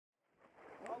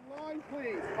line,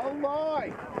 please. A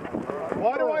line.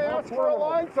 Why do I ask for a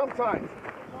line sometimes?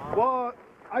 Well,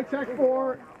 I check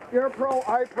for Air Pro,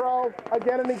 iPro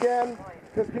again and again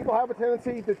because people have a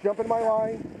tendency to jump in my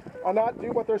line and not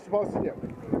do what they're supposed to do.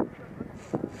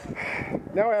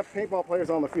 Now I have paintball players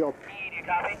on the field. You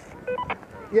copy?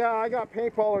 Yeah, I got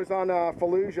paintballers on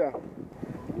Fallujah.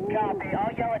 Copy.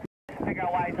 I'll yell at to figure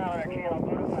out why he's not on our channel.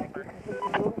 Go to Viper.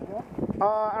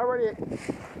 I already...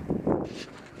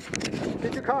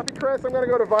 Did you copy, Chris? I'm going to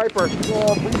go to Viper.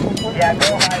 Yeah,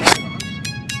 go Viper.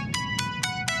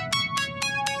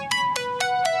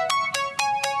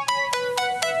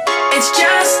 It's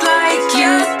just like you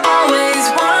always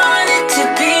wanted to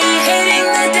be, hitting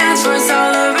the dance floors all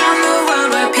around the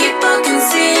world where people can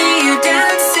see you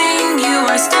dancing. You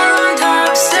are still on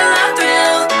top, still a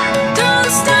thrill.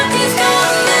 Don't stop, you've got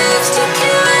moves to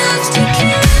kill, moves to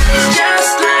kill. It's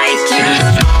just like you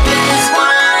always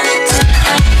wanted to be,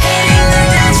 hitting the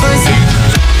dance floors all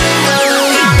around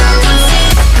the world where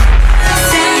people can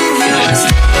see you dancing. You are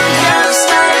still on top,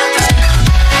 still a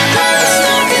thrill.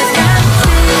 Don't stop, you've got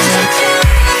moves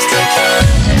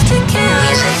to kill.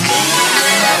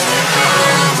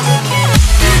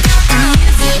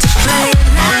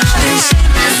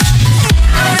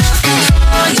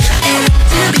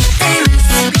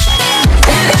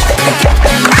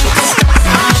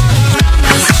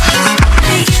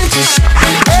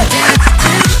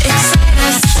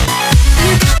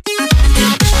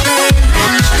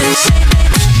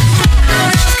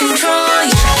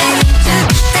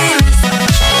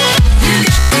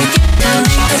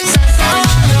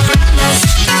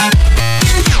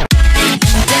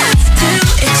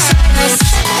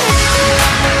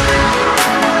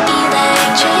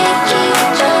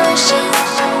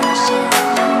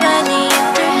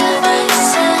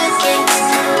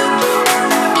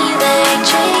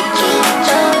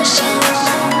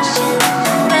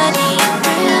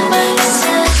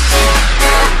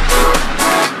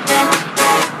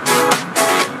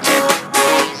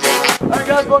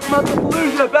 Welcome out to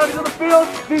Fallujah. Bounties on the field.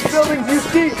 These buildings you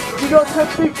see. If you go 10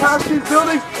 feet past these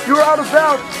buildings, you're out of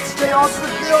bounds. Stay off the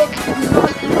field.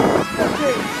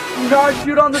 Do not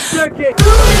shoot on the staircase. Do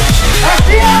not shoot on the staircase.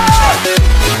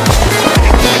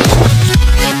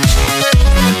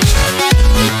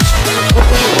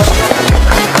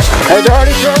 Hey, they're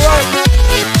already throwing right.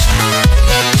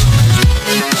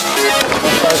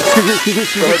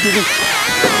 Excuse me.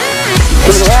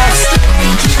 Put it around.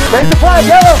 Raise the flag,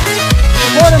 yellow.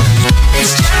 Morning.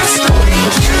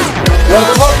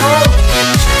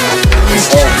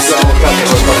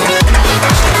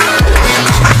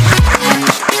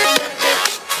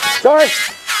 Sorry.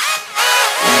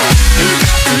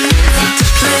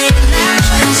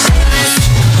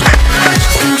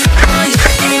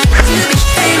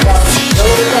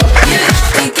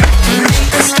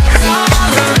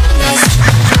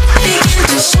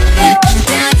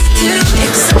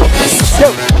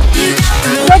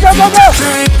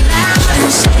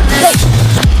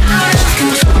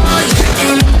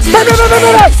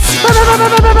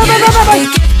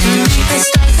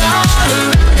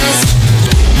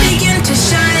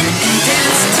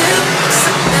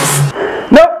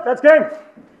 Nope, that's game.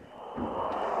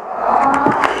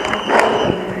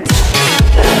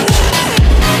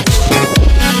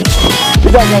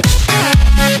 You got that.